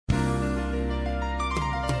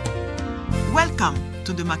Welcome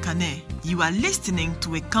to the Macanet. You are listening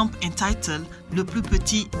to a camp entitled Le plus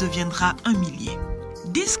petit deviendra un millier.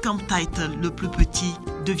 This camp titled Le plus petit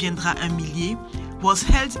deviendra un millier was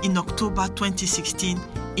held in October 2016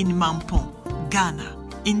 in Mampong, Ghana.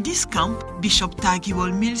 In this camp, Bishop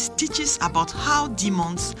Tagiwol Mills teaches about how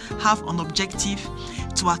demons have an objective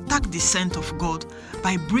to attack the scent of God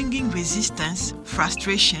by bringing resistance,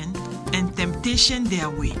 frustration, and temptation their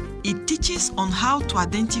way. It teaches on how to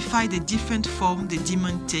identify the different forms the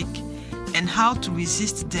demons take and how to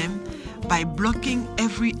resist them by blocking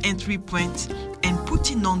every entry point and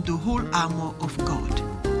putting on the whole armor of God.